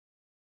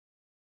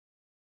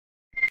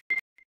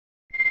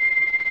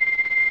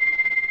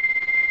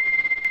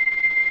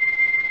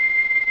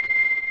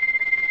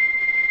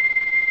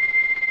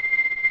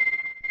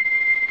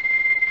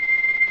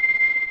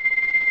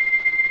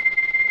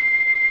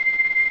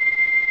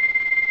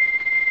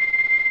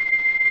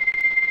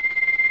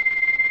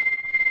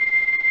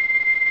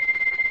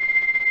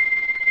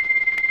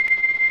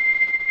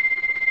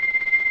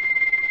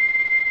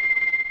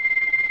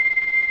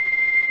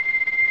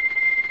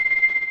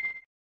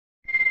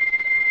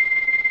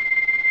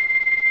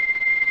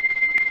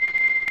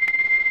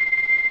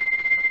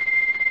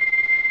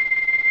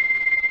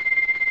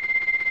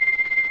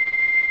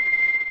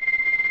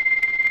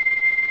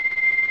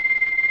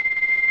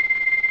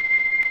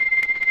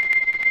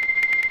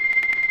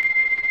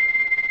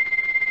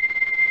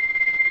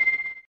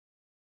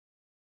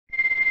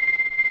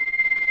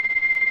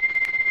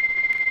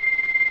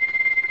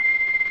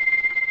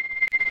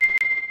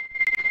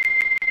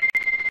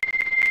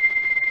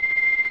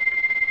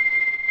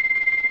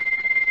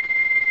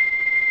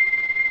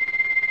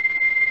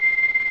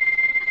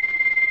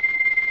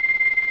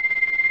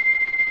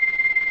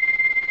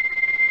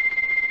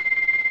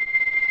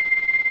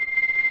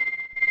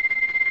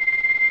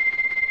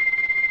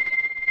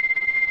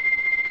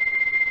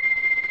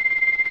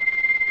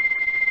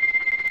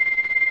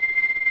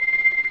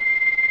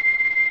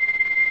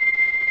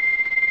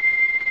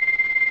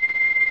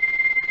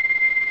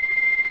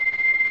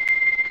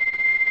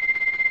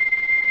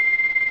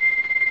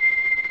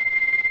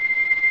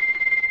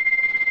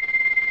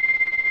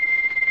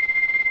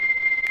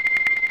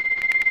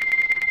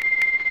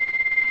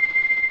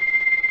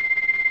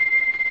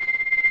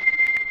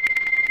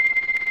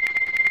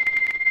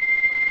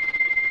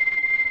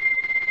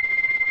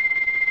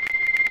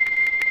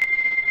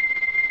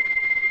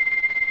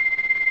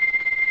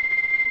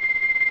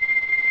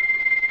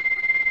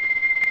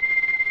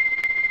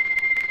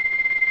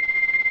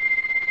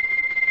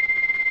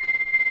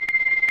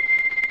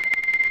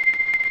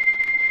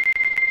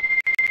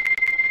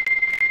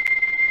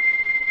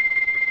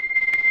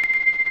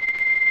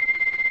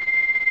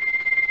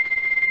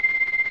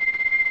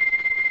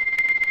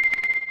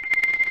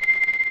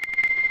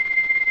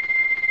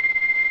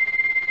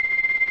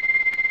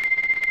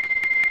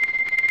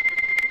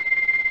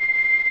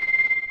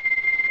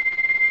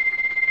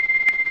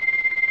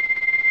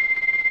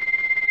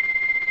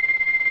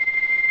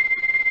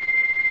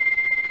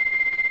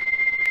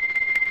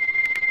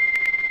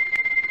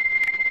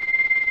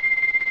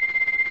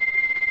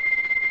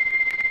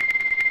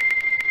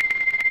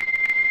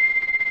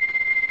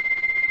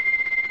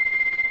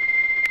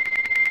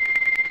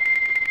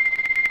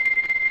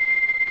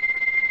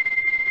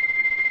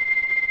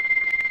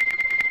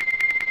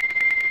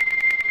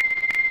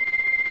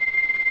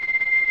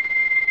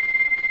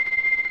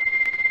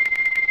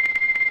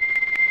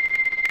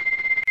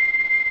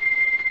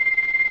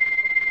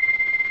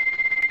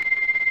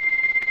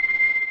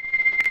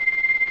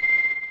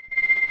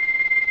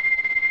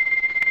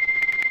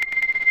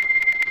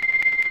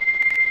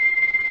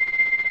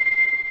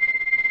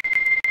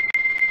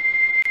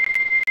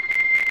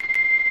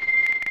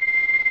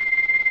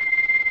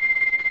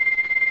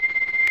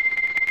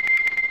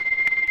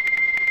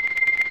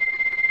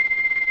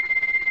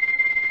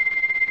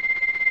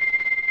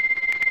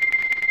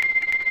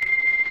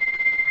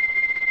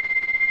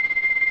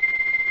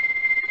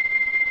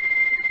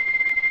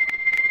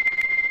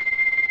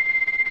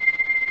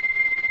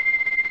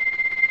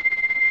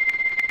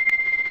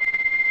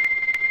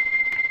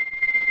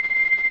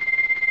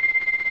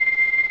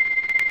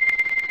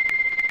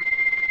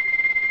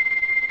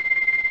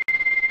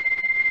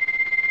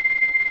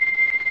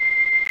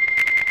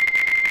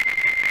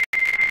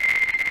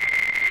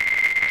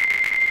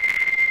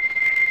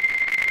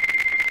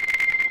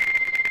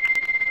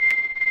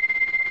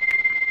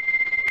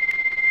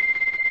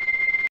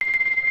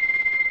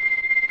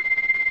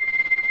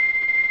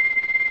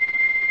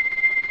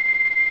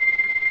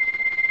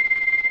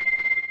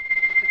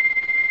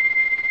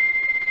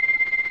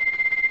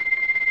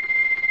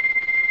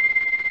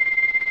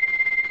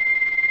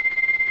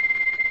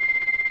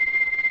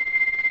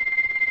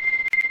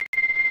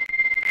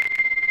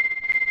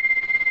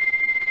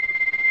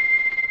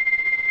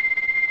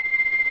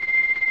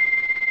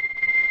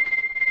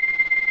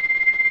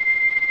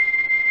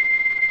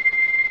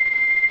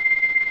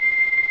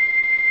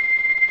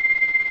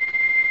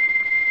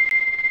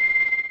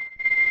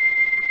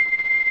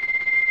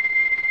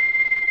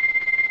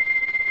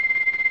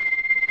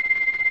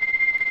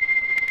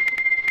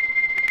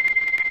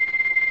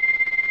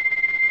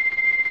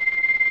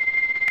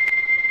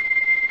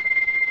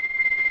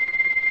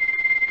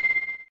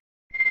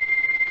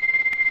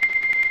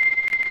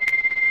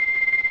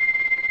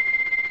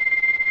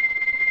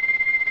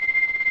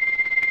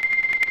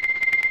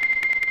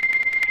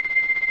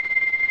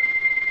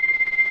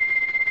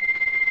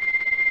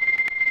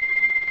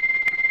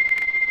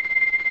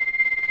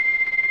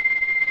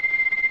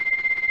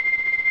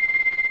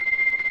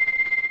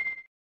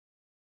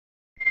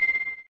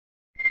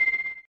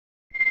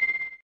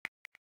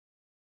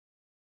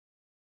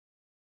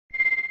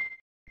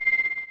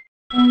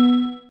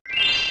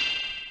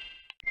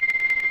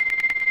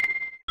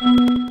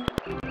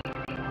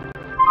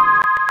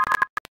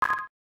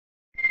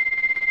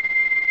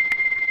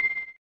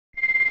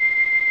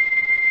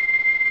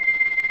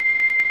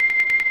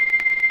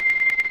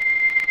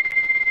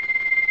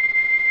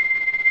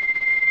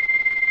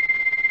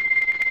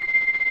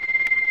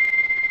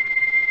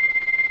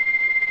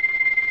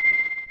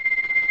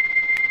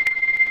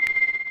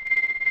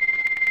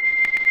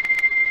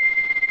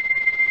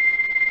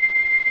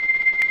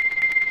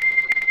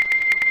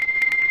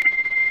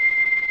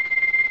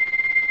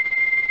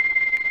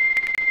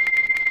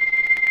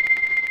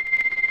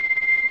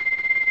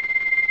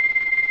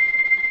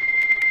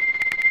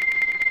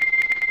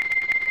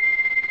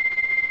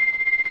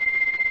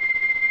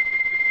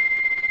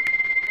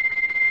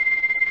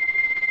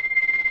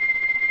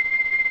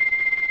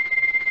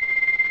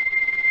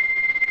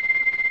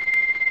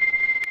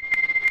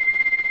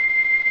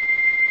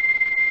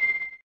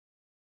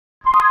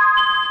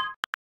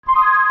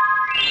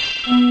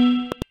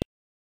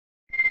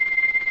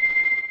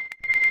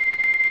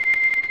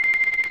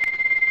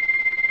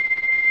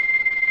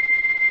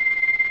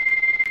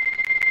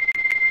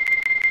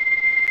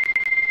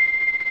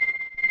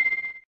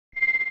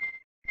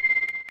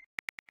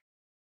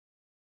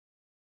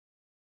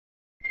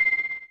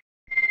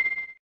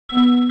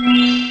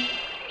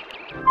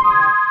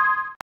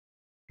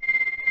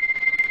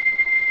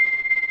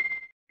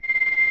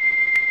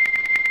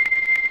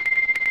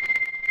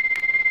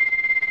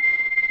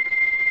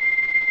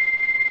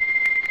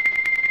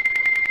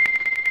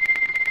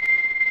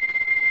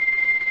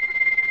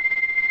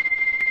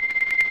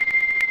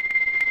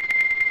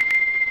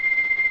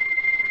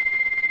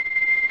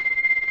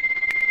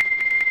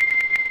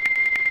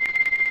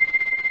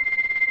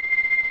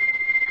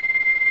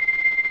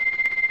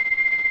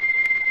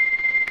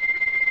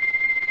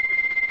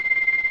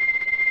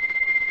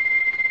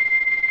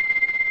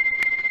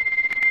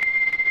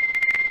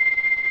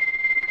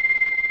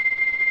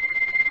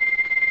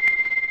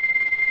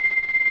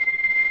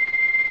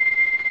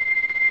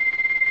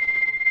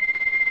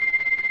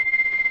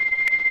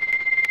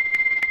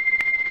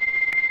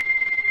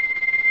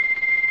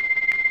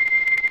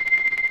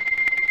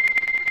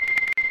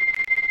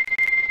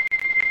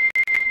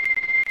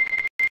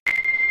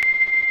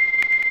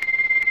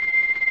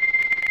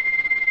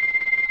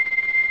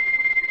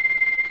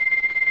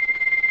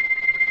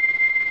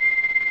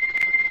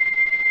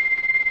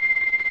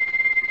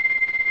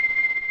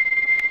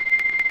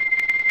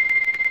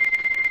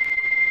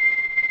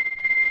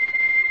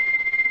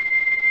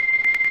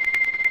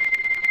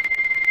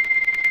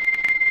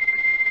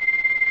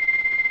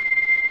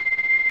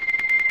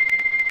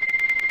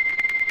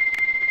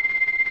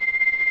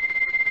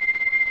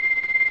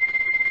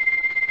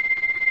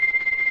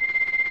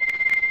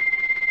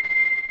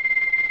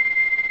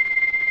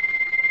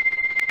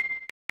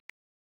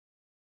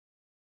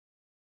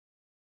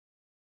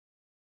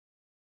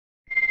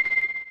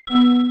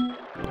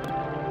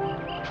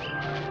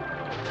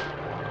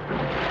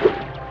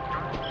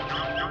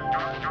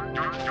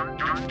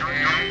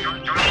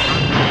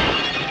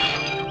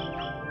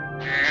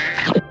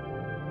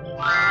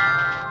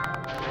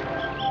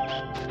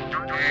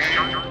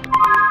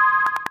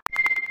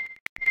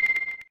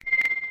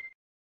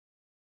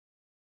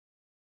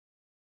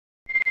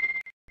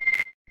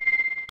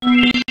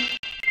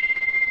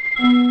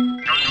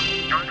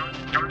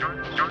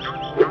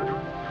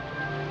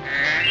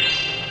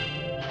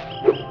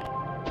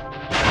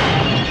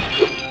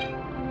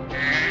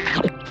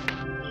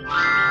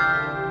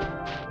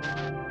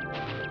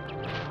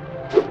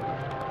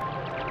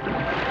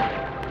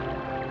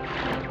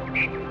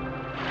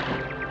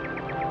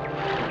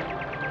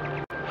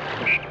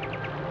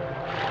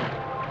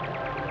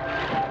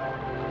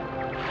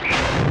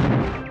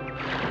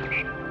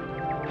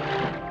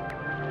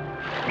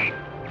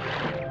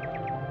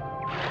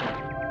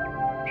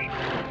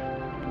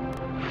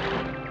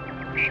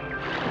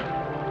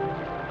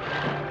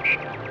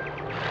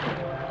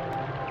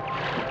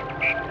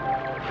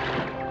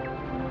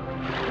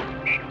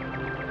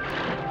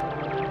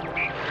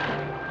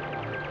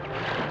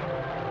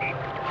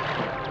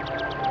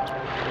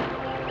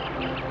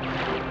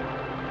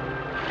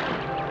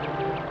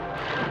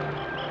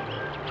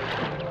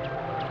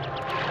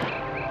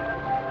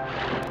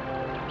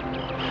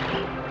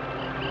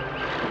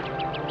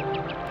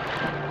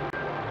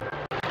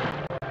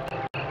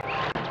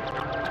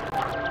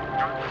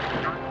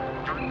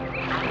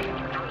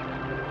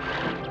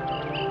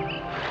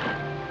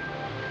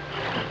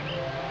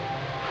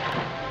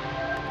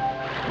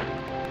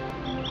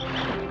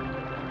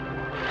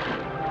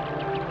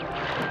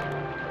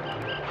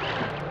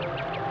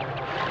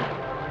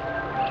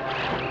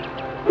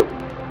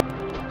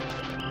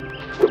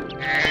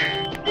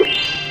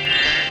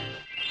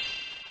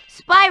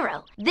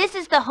Spyro, this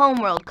is the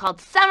homeworld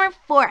called Summer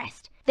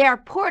Forest. There are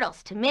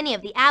portals to many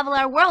of the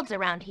Avalar worlds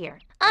around here.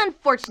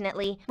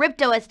 Unfortunately,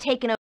 Ripto has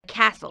taken over the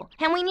castle,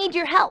 and we need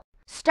your help.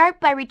 Start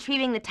by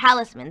retrieving the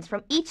talismans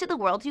from each of the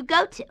worlds you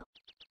go to.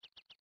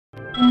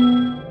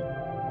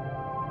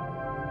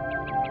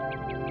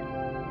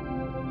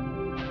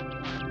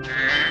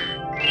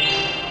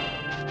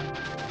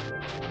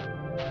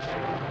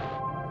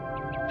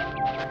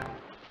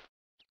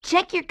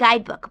 Check your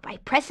guidebook by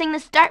pressing the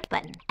Start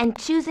button and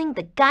choosing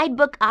the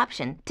Guidebook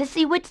option to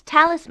see which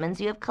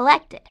talismans you have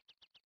collected.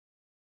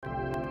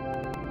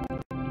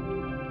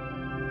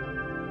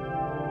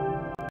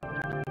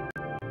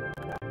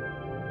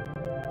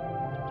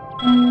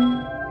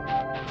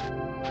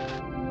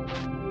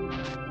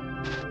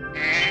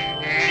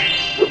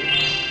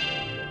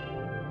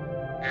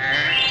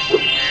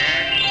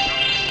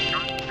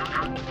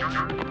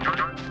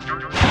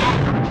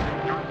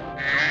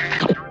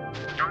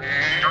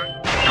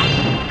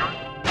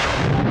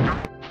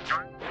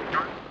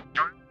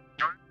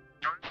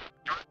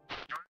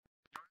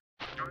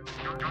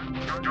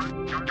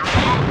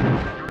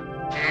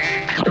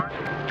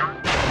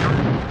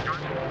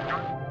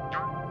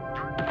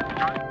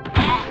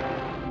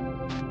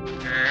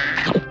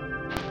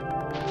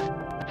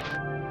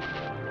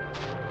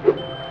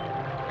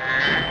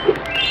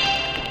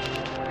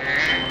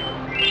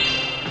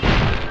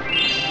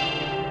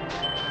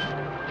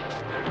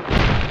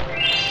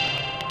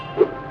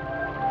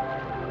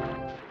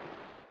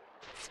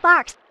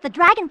 Sparks, the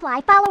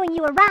dragonfly following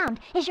you around,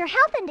 is your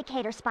health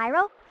indicator,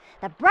 Spyro.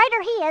 The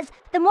brighter he is,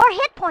 the more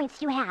hit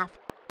points you have.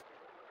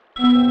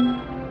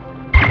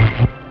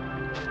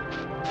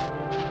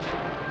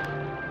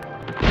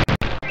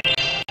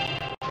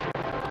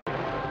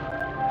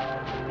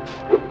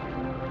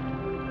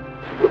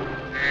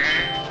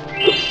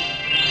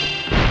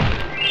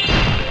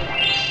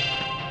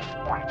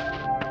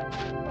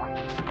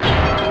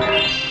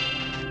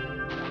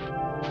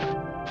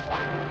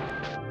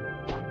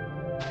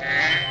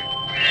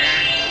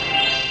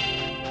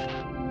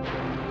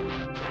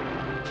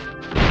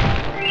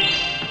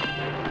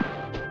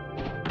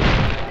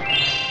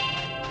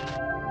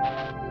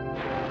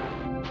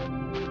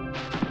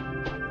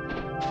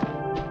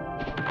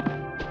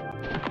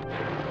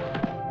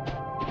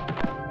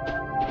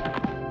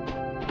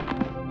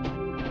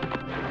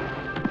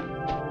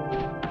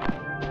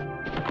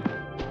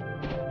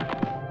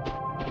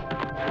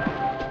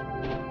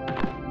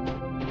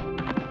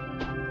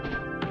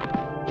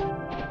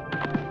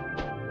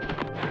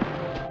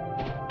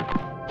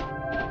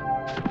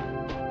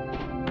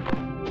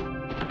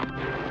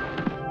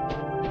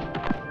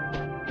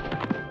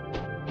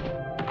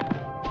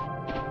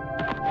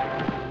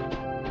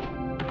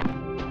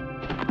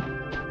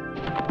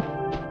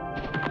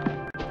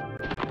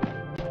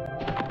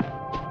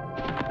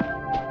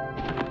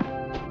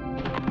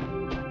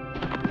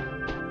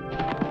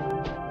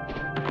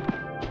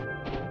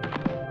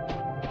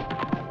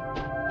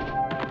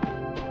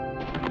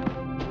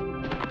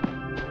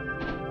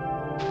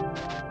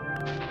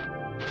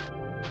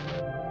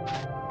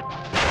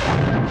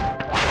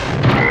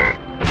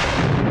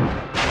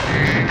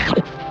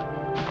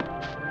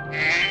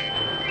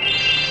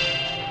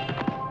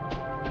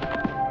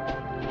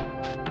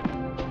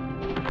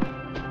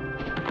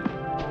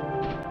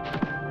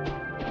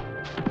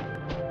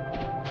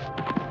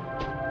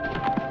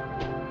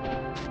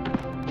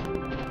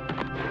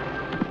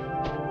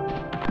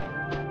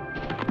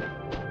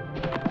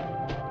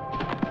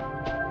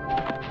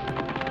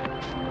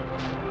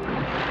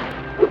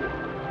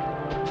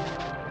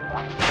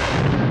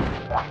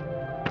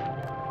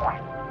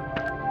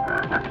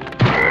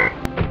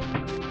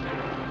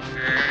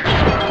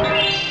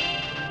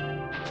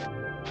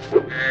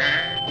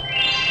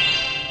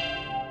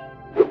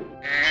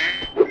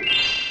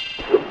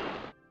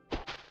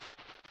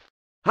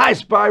 Hi,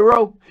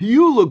 Spyro.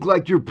 You look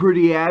like you're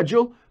pretty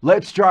agile.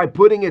 Let's try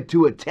putting it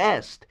to a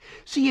test.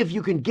 See if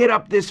you can get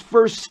up this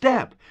first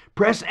step.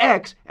 Press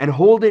X and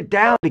hold it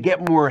down to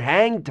get more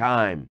hang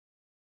time.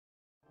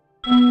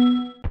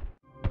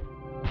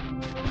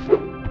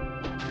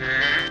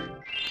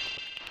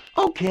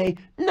 Okay,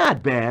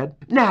 not bad.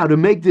 Now to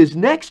make this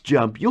next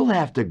jump, you'll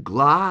have to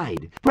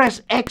glide.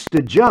 Press X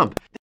to jump.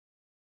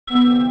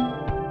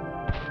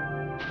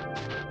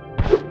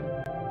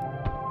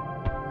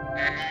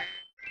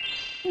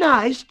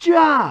 Nice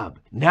job!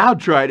 Now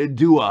try to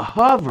do a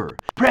hover.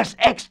 Press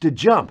X to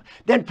jump,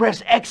 then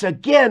press X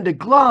again to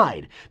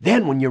glide.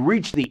 Then when you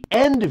reach the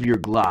end of your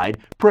glide,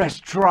 press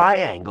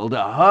triangle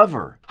to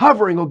hover.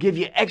 Hovering will give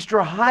you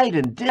extra height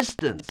and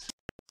distance.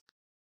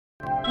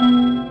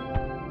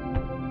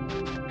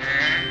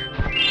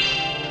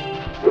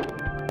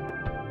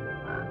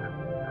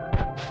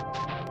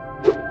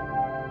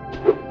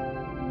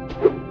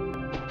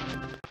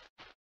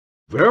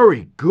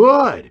 Very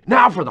good.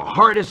 Now for the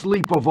hardest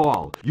leap of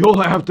all. You'll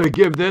have to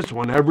give this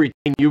one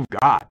everything you've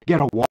got.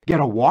 Get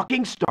a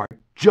walking start,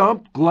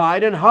 jump,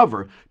 glide, and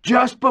hover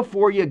just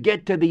before you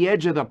get to the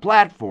edge of the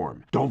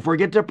platform. Don't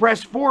forget to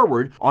press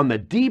forward on the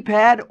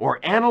D-pad or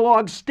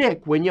analog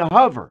stick when you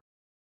hover.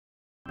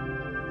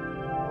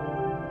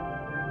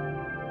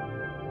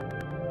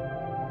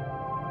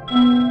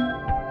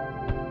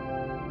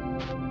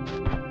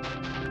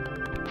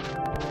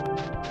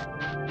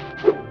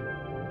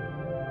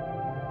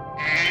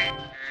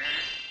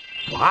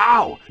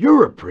 Wow,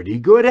 you're a pretty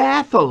good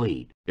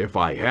athlete. If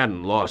I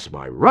hadn't lost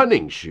my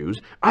running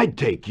shoes, I'd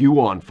take you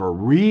on for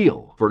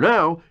real. For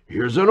now,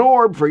 here's an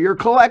orb for your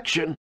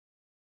collection.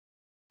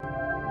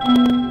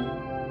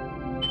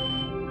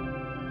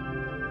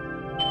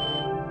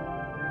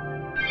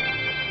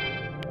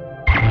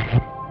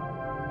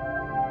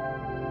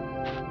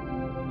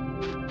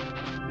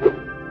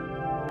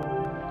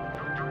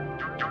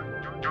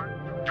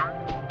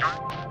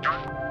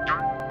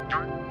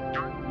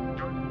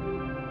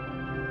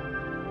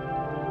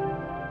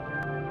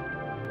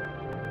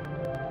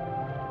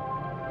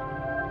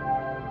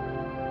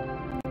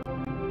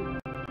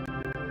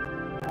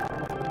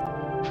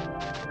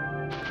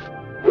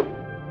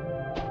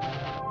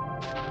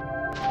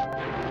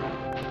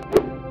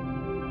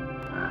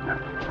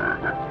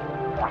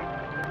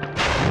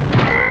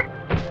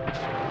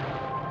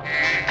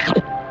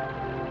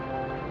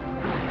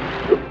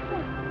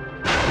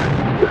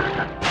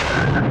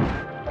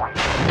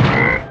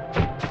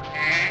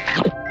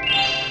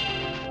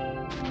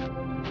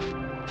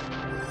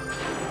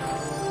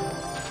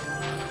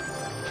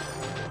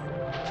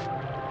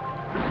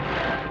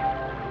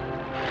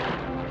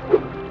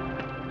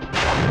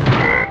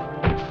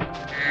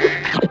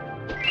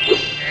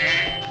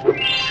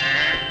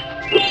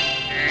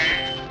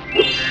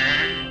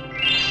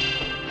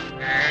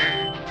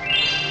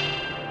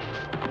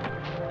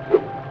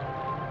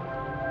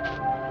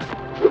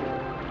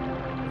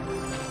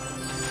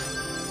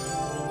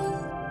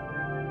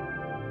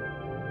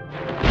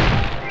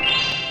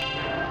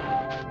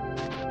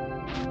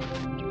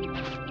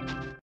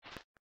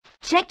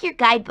 Check your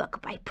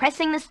guidebook by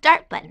pressing the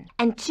Start button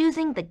and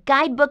choosing the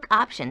Guidebook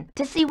option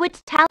to see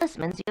which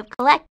talismans you have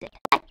collected.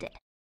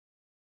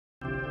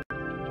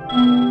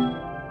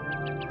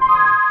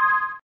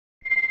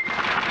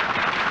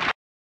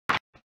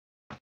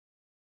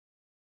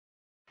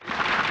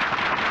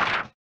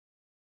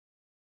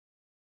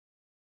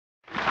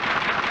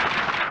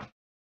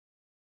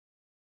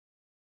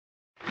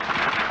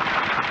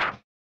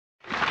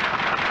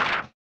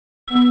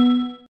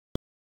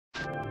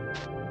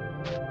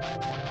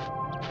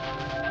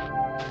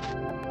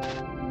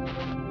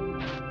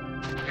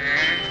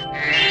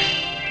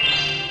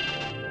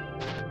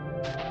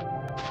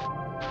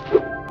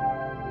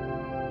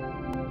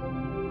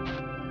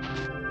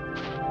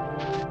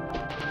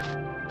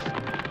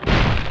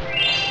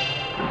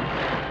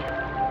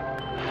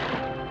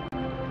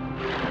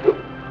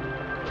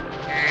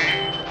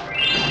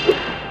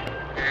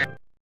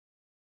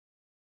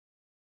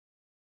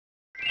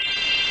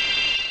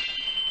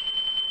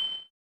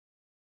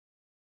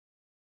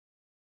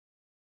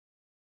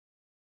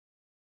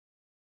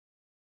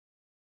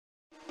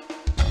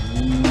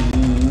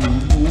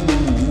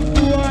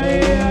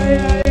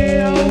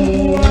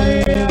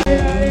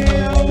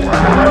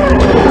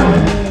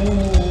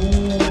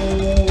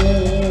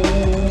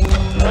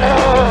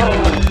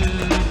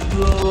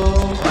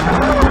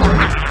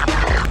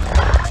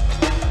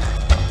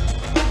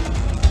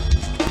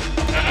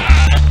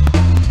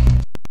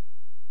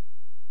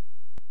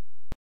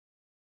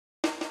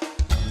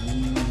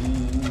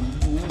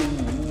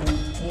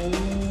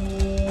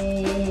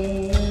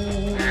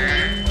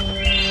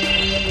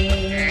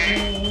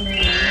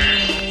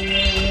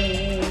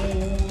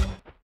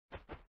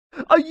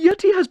 A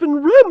Yeti has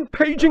been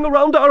rampaging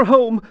around our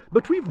home,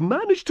 but we've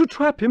managed to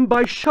trap him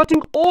by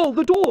shutting all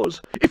the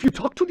doors. If you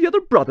talk to the other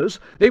brothers,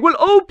 they will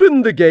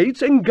open the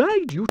gates and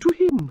guide you to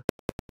him.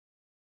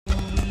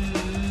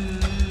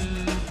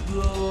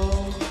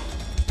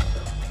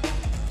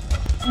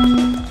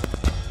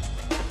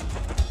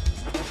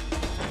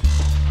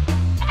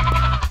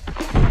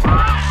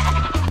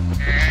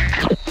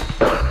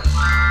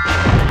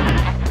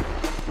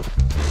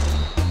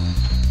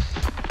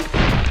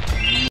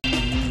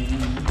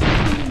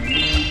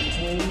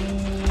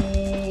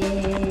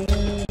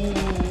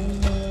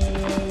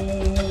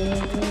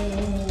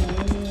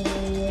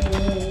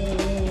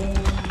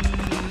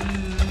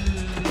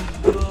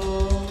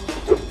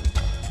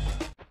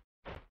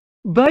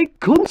 By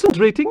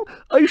concentrating,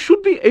 I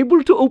should be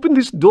able to open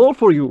this door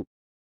for you.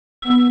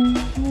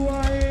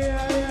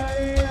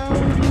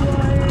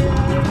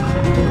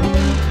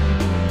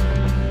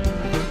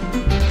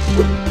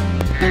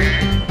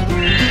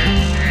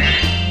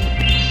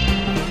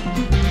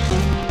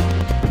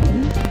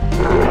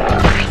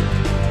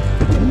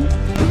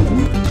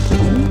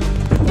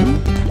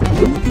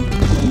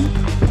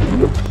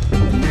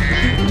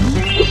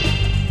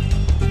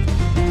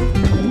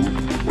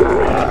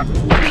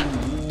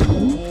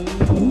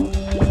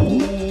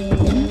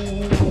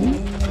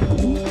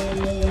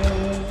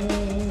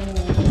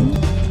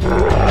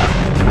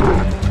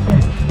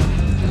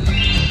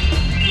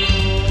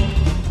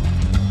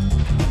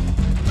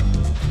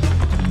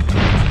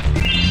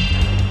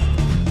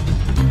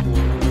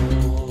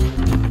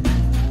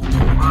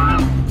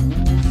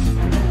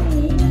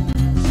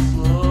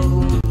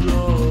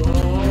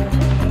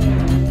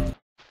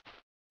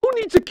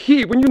 It's a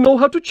key when you know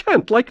how to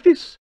chant like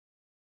this.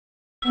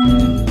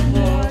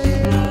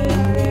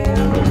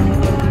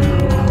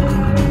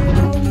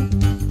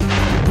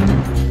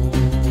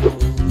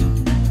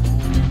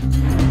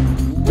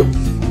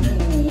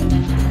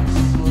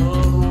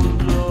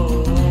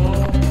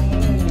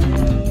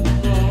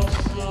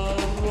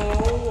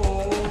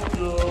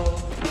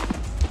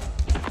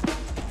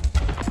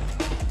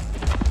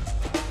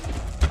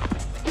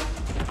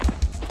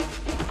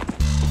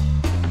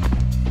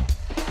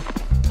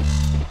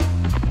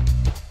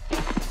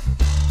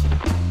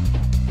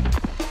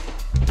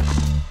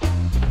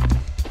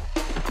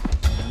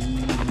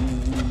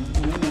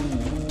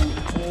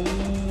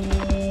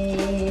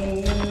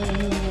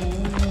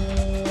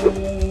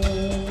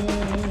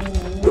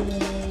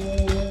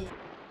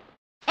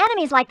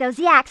 Enemies like those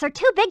yaks are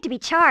too big to be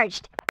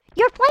charged.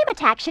 Your flame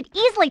attack should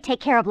easily take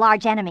care of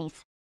large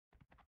enemies.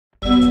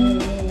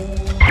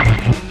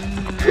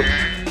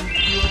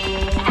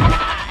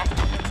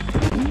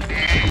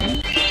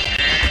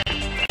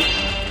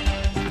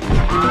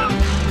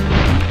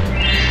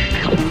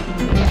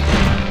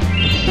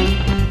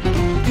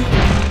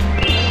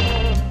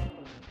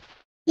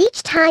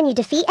 Each time you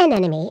defeat an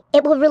enemy,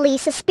 it will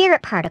release a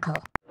spirit particle.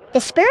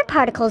 The spirit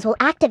particles will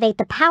activate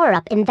the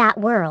power-up in that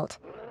world.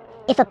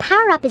 If a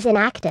power-up is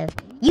inactive,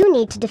 you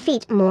need to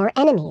defeat more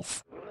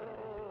enemies.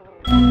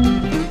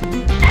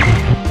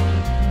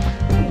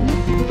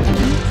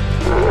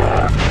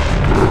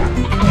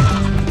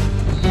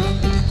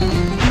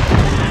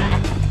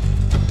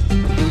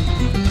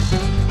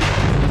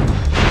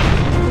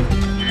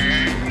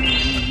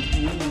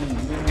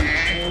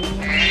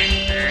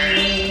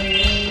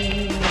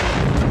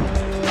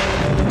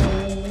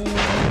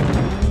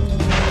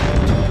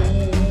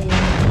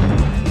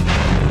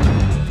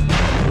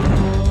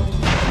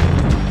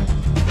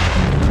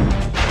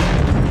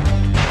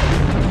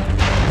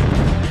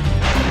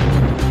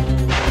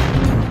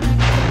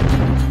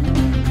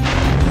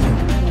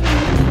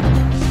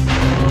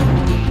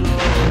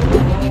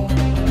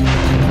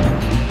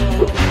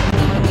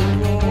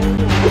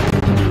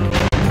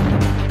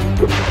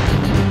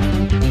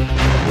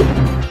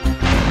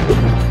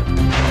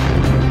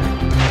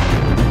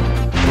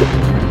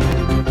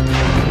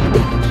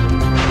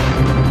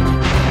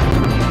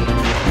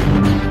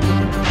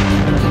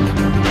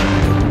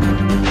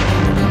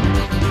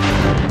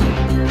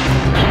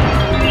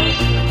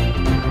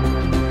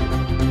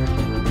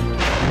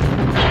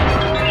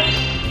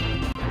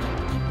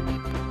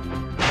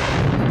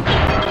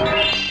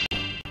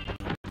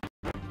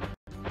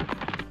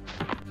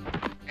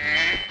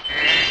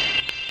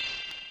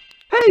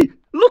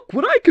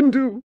 can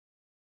do.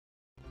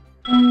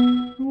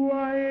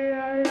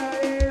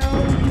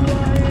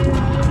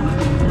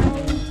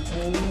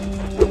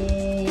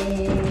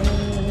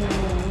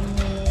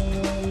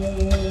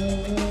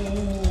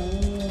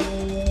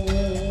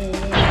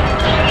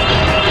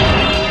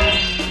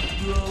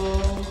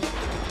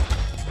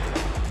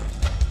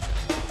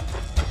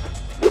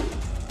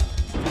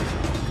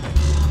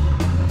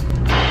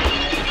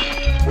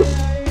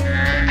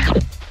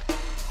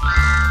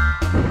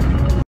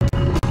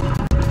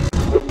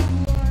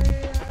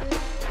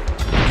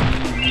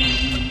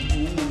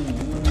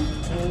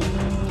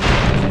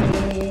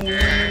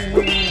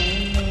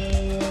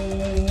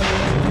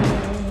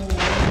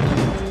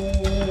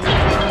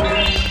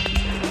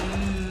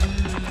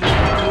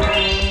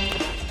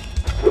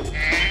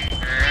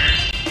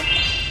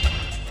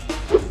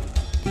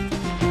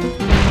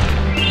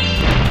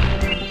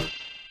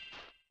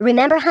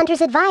 Remember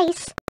Hunter's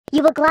advice.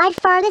 You will glide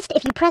farthest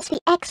if you press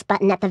the X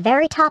button at the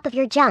very top of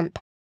your jump.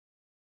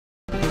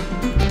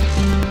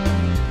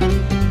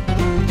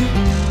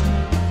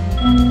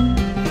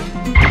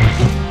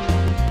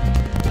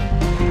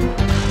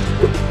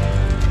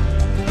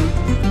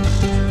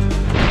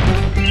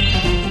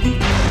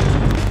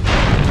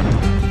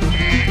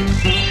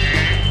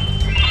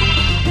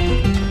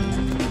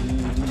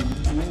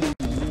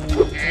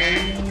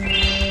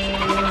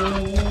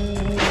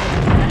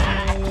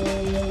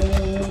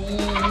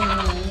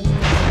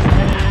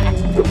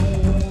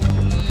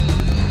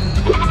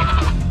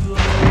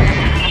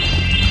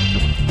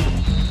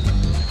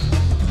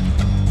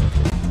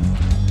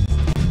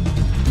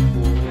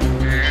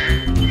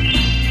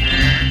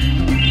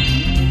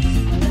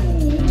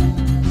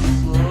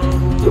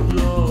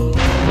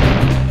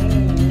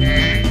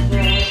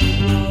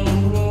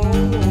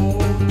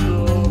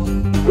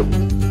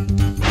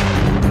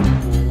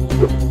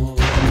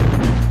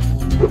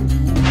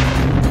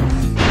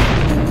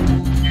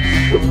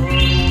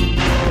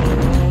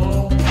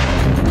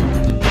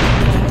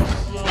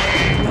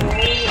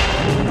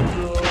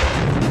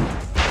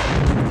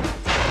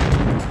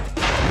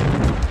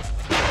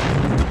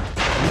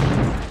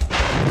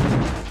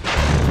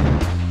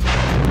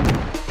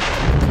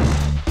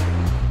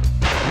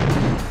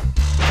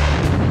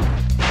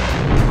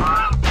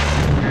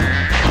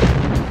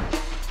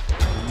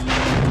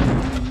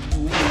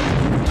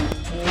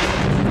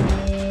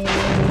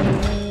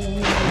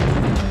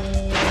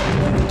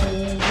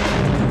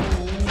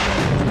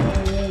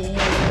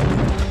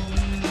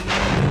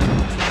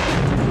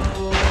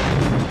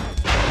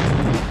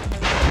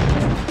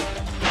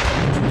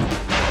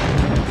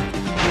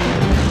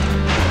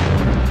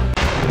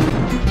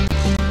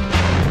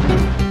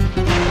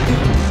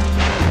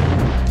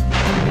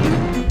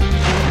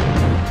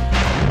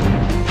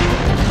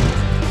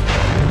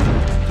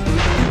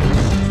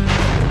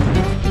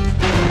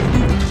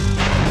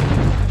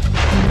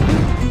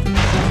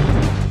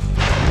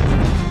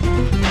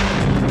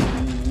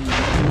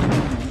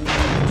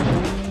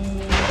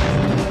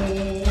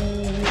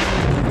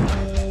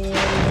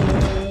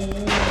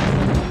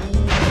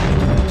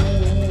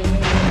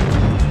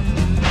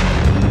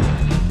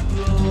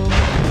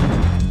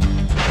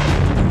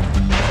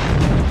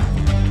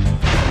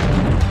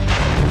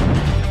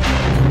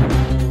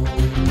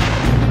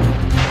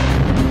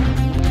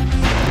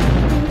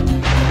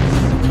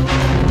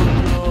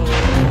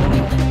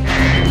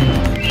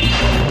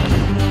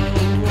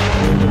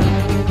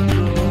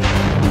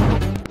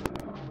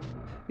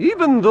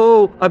 Even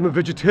though I'm a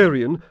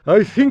vegetarian,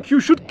 I think you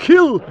should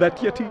kill that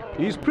Yeti.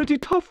 He's pretty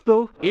tough,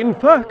 though. In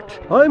fact,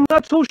 I'm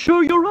not so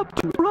sure you're up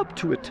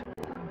to it.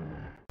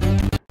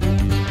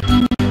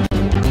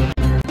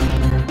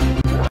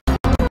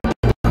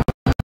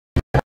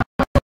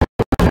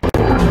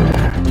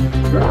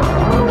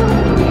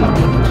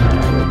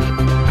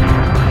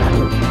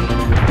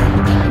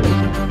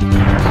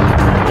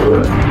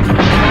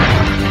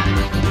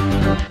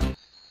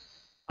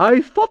 I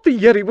thought the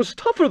Yeti was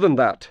tougher than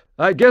that.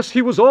 I guess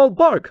he was all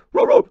bark.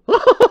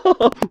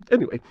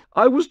 Anyway,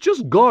 I was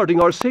just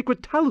guarding our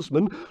sacred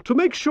talisman to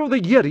make sure the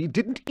Yeti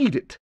didn't eat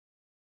it.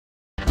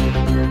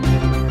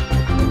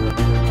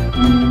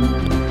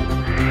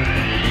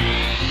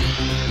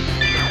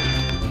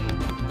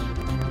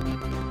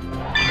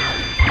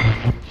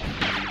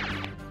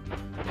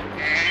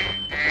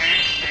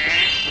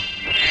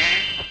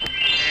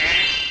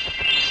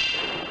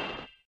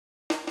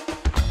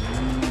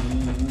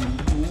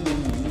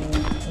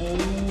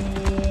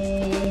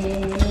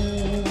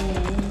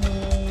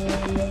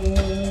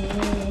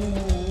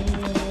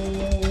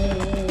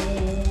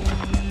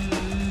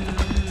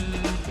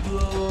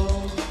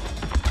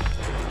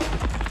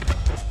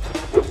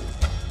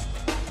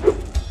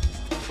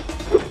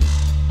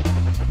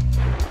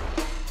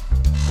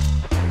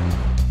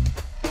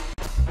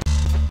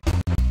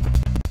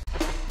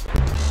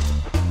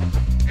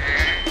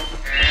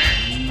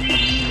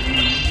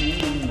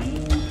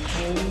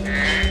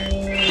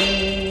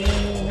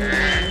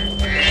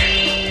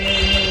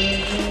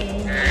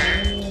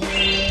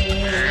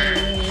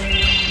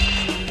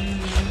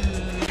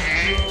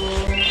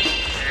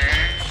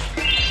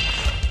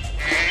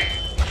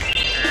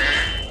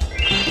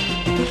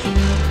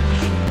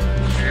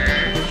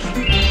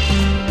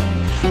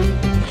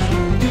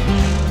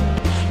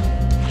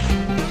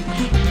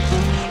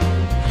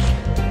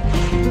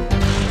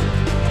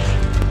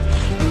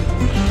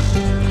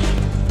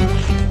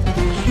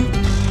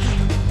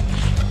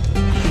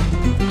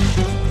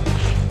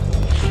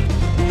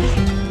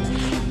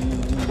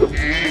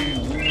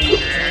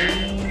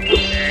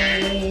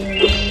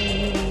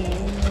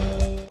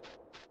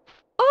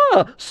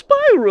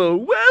 Spyro,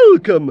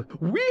 welcome!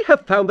 We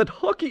have found that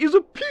hockey is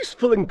a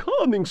peaceful and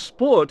calming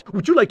sport.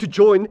 Would you like to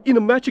join in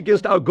a match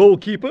against our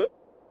goalkeeper?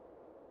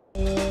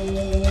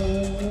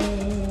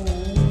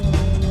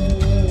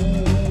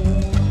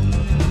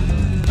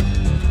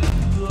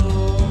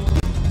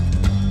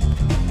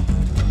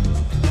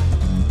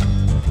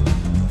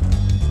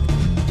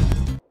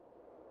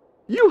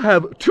 You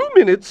have 2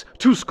 minutes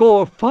to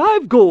score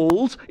 5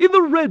 goals in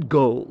the red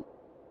goal.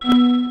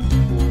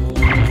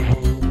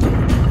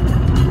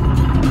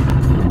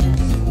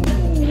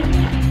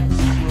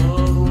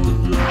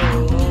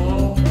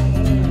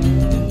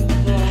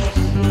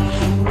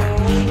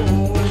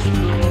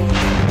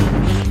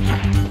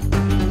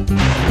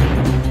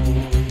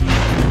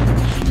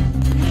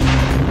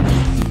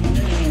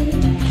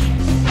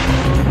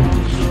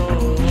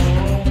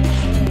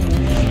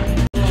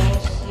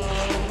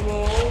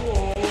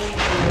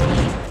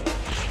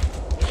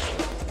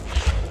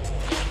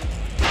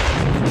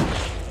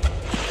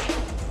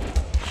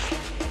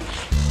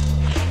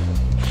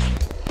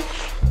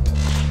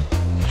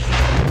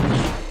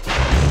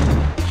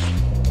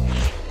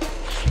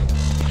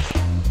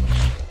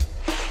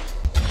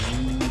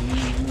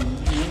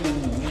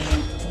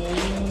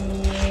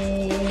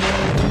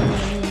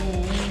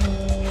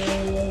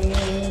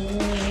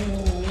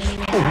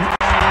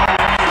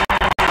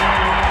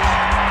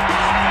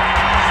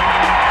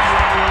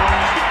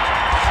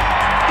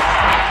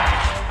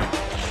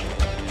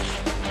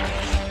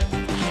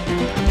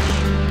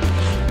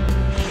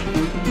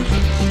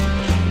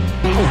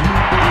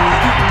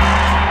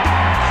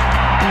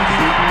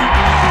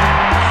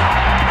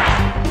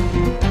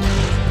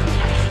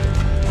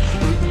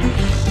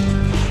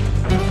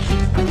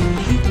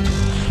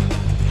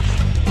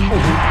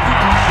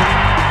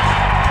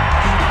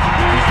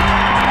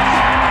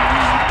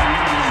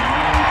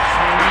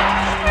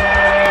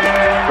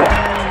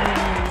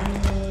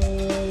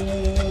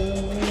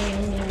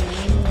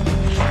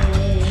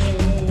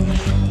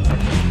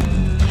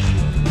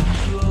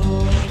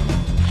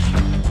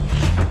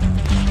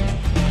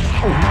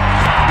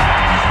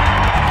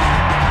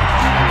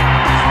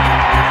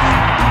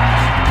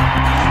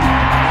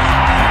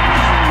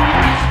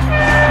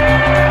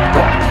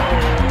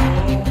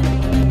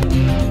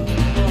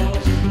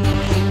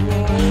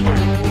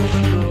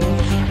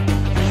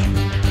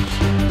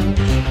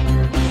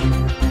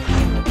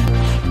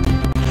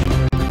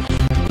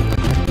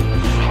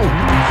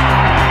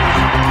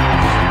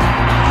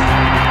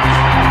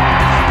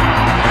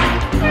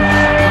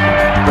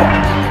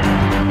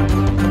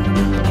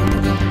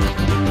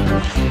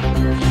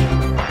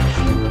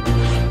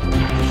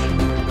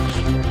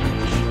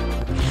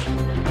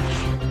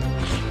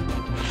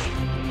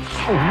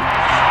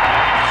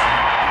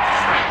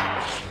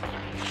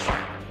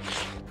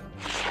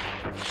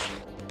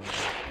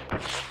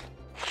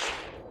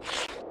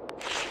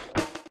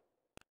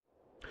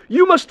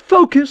 You must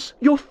focus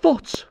your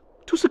thoughts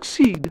to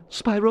succeed,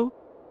 Spyro.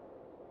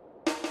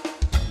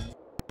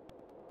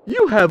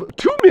 You have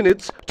 2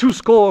 minutes to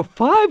score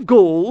 5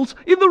 goals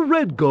in the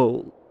red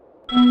goal.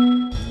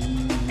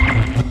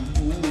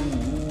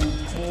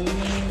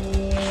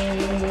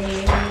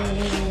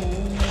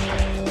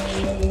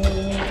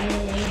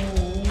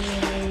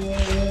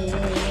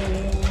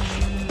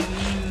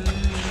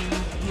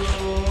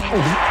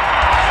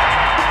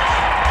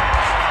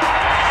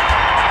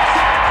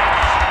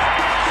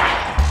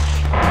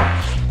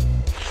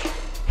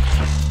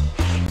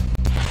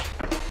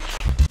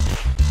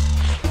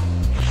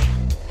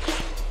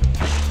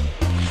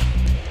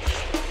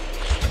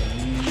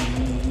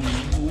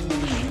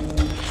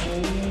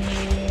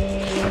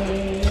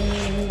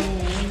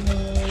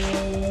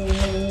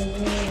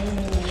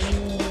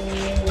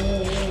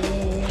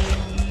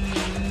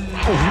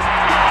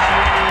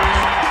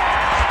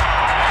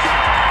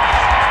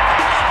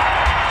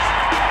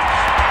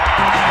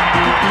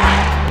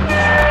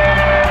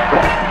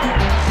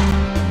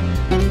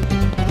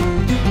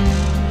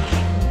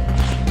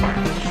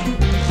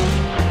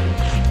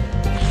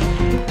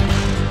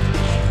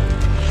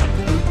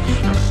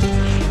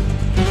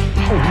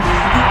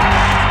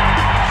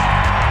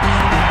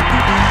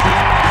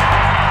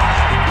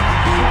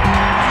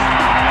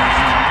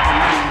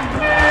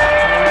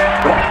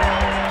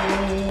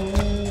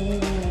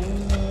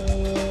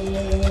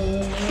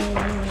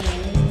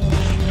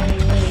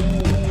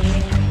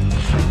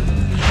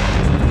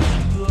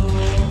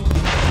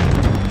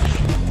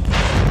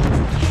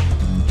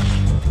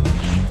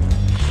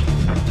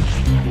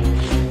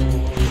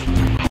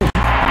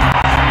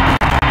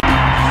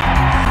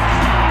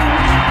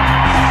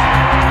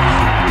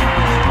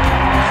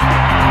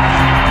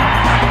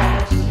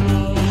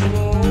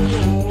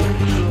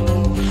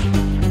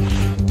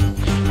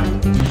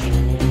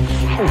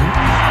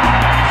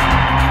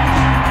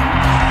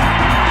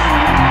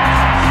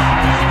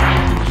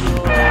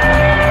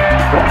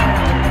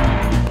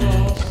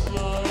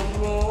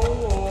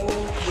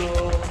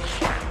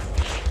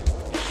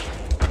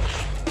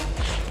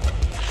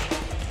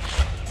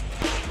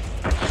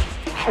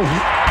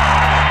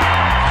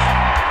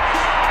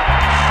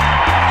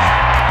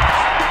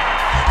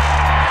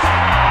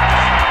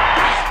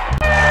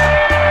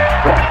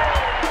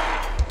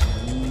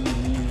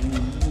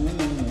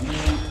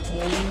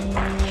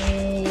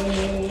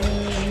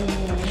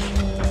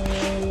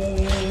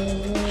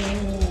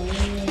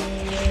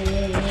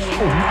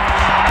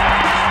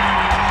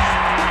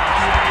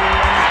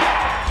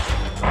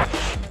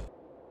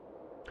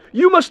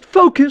 You must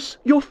focus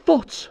your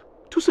thoughts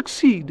to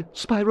succeed,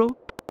 Spyro.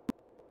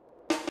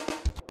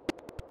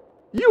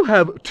 You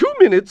have 2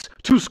 minutes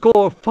to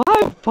score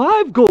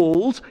five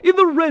goals in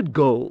the red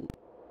goal.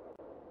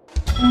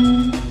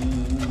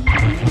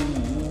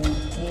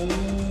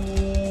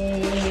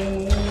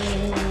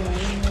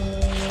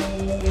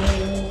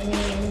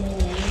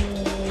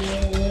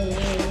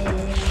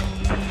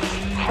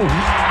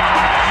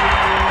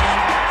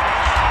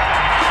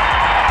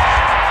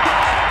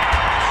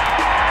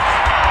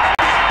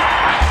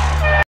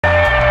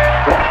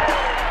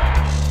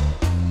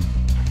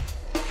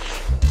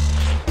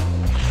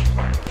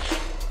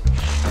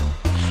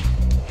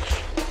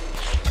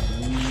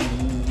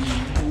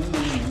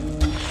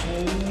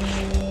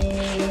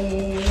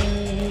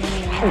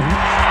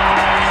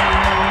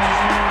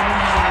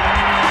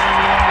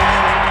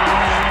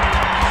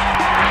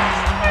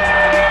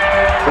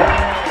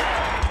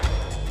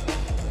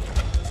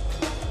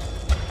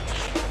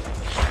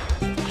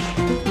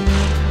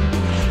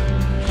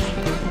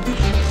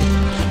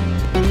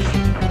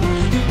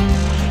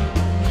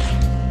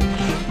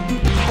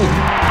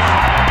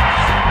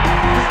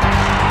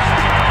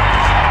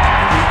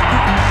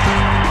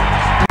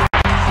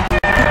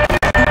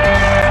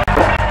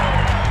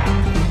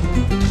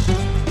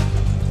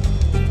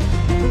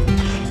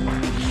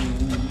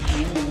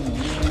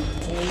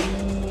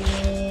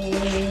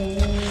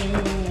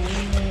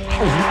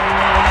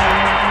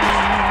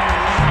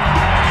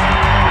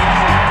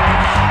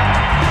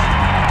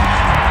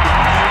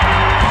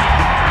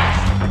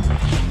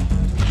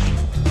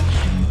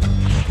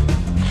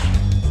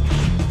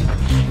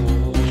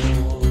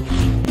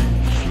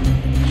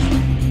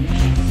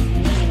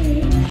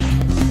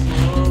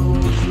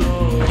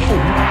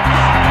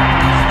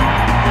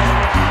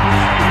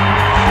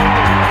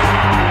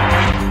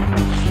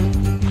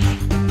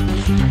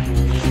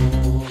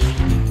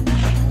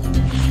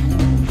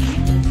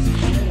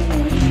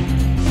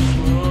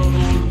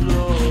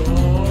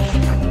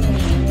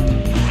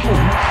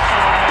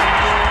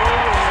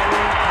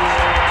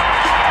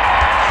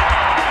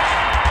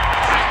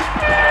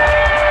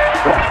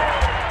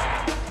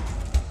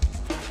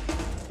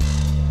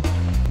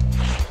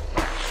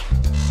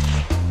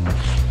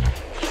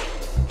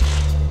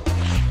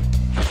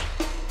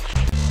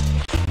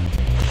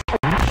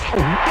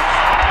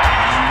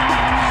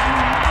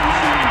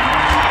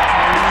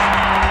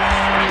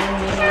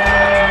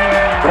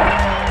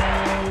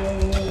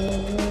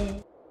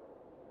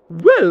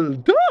 Well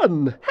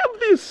done! Have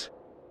this!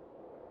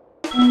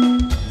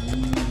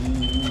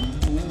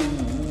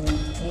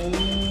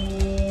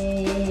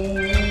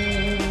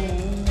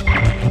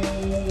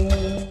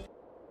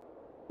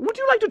 Would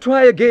you like to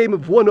try a game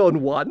of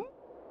one-on-one?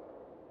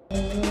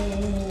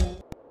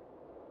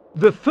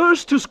 The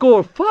first to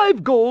score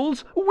 5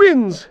 goals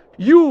wins.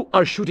 You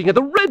are shooting at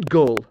the red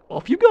goal.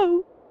 Off you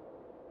go.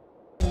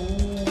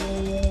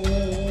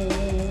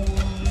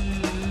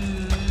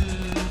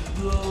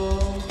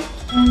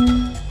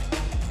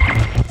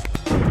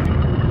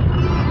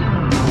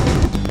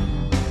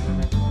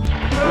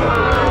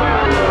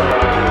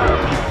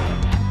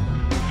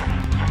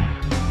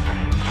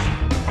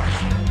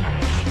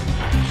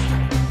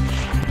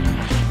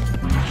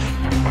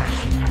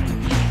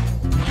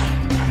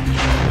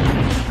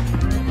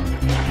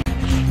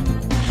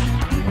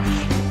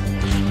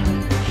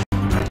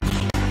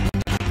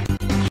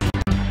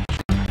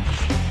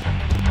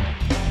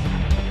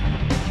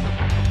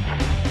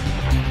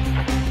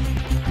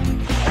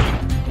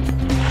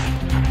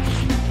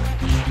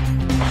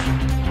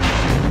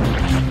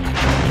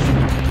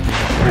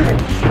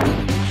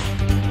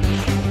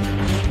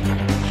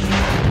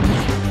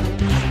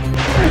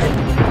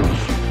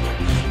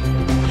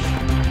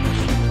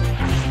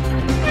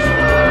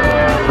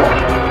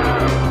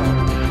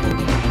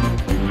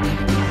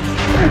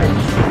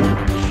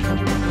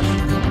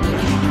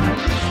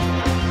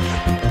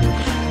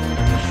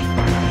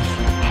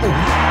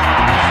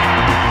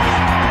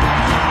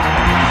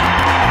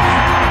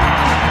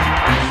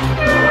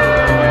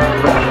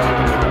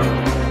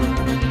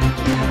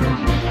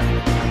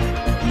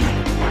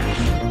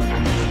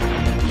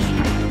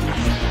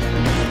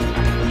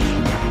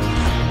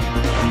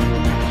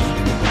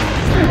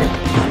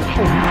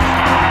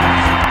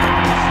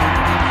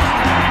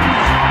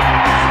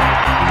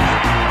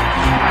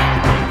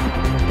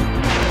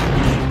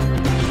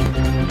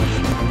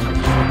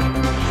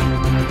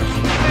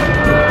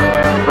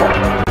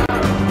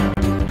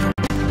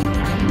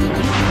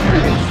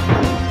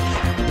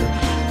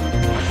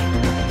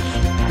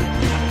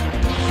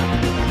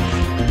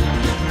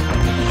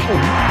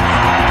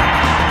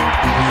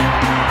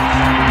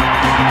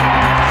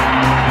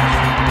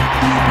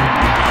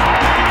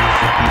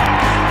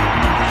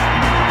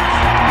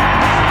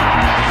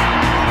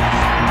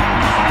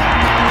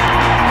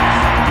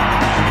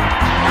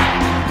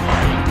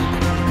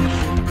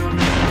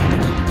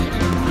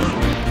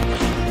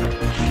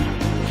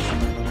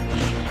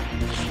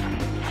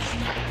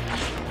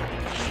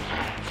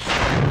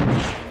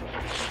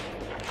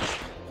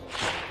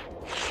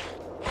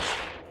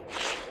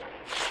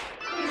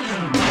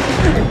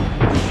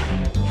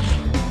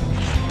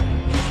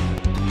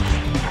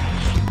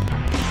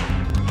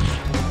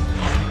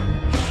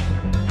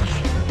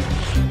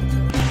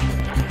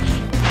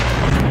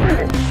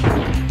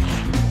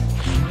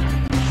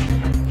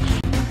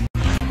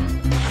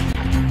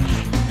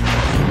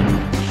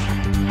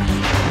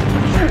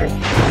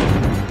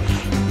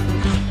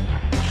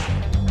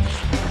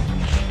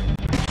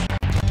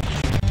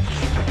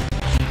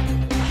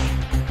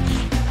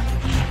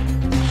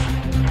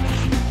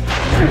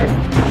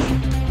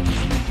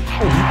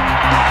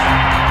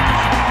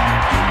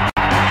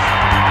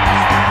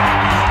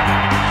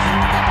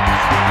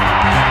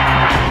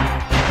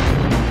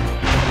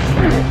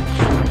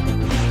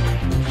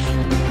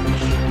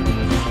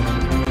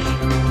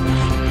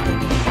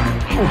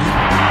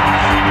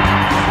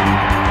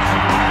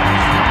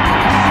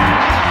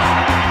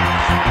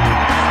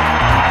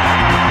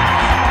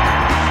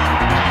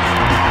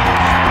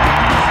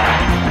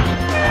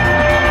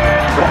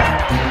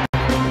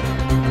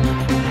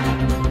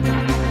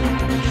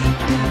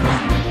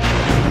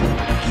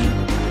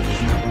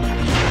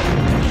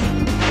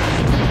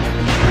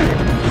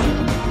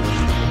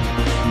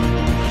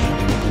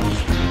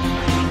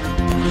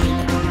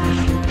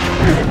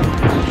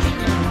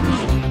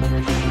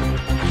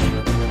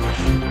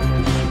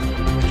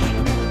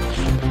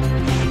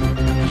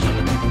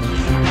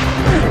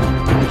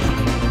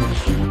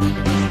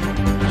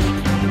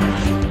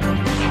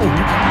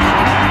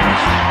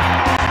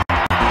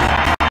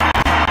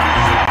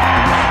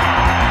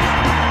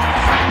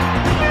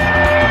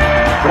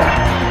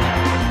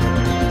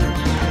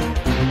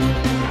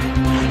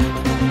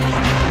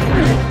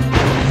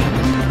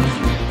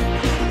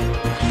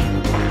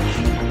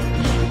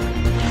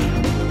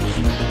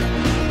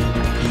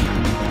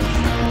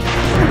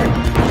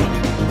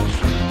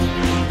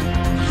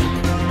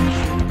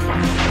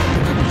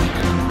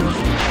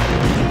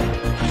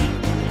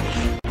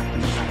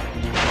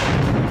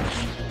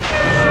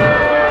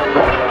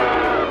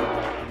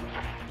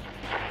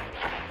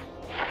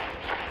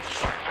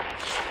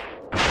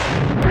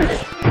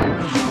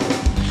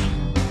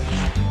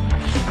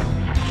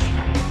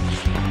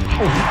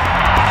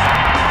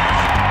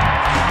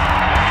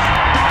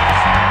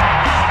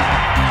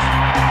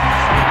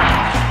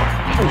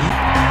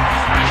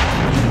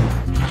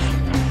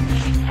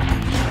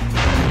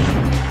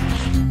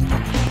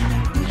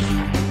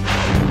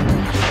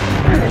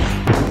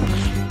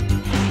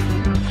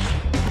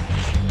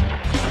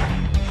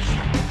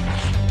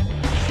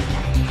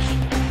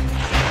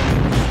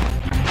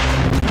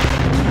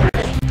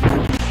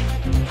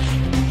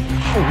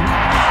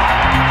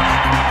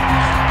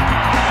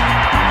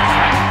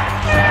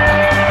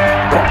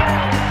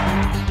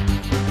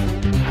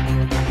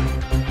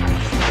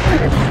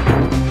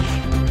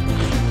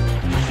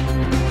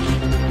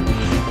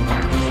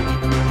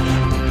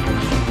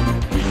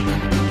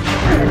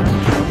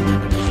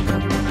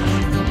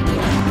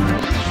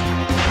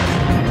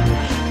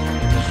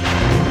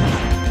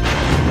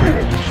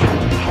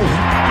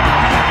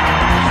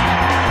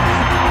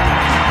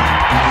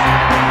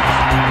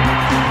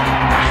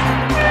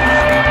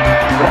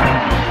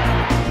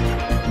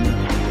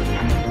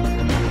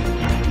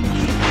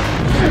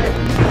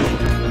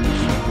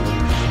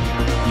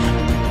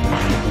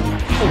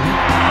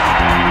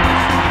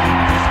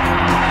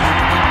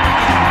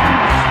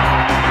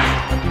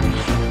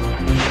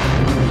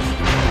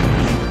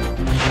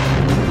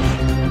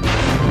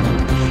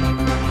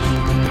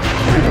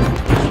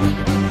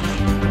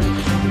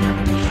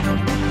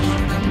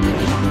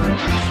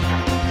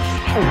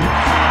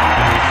 Well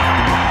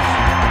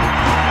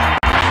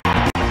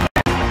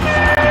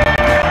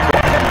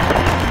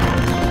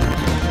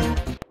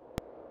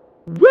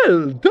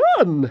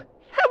done!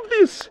 Have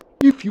this.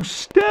 If you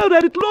stare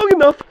at it long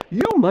enough,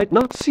 you might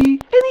not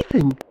see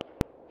anything.